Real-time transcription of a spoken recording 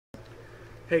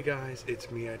Hey guys,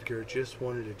 it's me Edgar. Just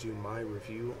wanted to do my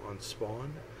review on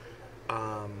Spawn.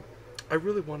 I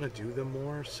really want to do them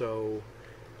more, so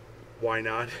why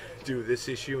not do this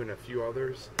issue and a few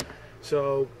others?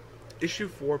 So, issue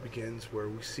 4 begins where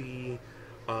we see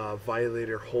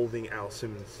Violator holding Al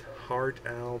Simmons' heart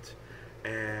out,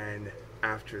 and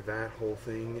after that whole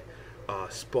thing,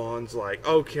 Spawn's like,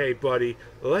 okay, buddy,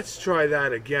 let's try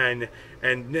that again,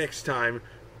 and next time,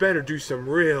 better do some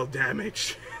real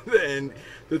damage. Then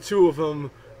the two of them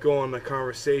go on a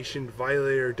conversation.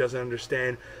 Violator doesn't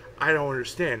understand. I don't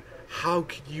understand. How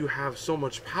could you have so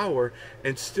much power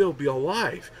and still be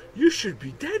alive? You should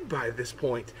be dead by this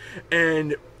point.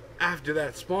 And after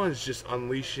that, Spawn's just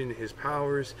unleashing his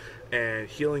powers and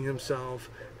healing himself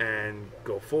and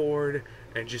go forward.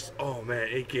 And just, oh man,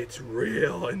 it gets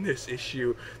real in this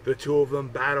issue. The two of them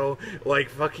battle like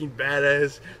fucking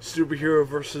badass superhero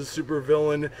versus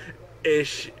supervillain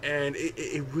ish, and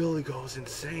it really goes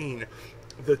insane.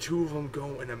 The two of them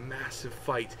go in a massive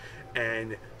fight,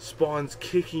 and Spawn's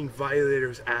kicking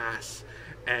Violator's ass,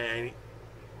 and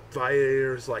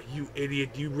Violator's like, you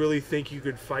idiot, do you really think you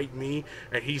could fight me?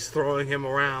 And he's throwing him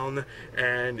around,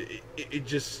 and it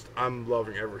just, I'm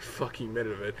loving every fucking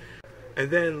minute of it.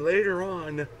 And then later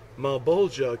on,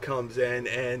 Malebolgia comes in,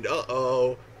 and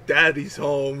uh-oh, Daddy's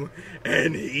home,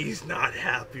 and he's not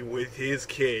happy with his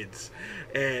kids.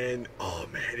 And, oh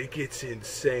man, it gets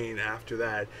insane after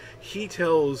that. He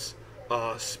tells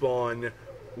Spawn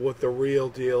what the real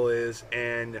deal is,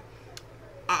 and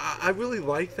I really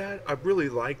like that. I really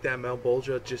like that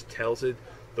Malebolgia just tells it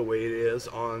the way it is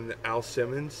on Al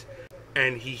Simmons.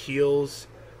 And he heals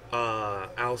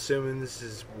Al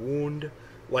Simmons' wound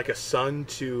like a son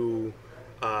to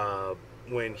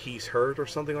when he's hurt or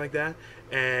something like that.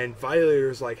 And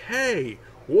Violator's like, hey,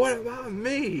 what about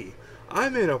me?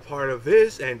 I'm in a part of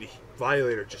this. And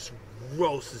Violator just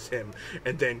roasts him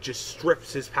and then just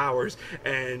strips his powers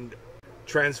and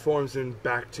transforms him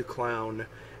back to Clown.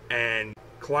 And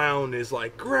Clown is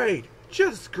like, great,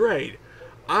 just great.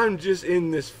 I'm just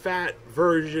in this fat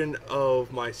version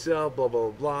of myself, blah,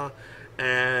 blah, blah.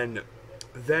 And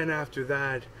then after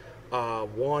that,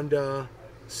 Wanda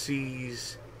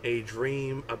sees a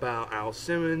dream about Al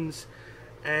Simmons,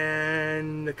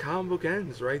 and the comic book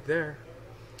ends right there.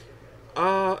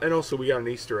 And also we got an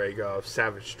Easter egg of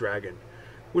Savage Dragon,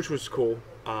 which was cool,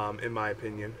 in my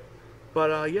opinion.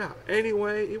 But yeah,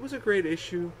 anyway, it was a great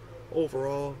issue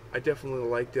overall. I definitely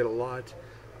liked it a lot.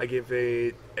 I give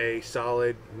it a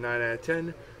solid 9 out of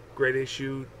 10. Great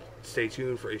issue. Stay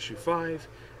tuned for issue 5,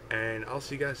 and I'll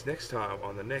see you guys next time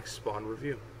on the next Spawn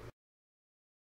review.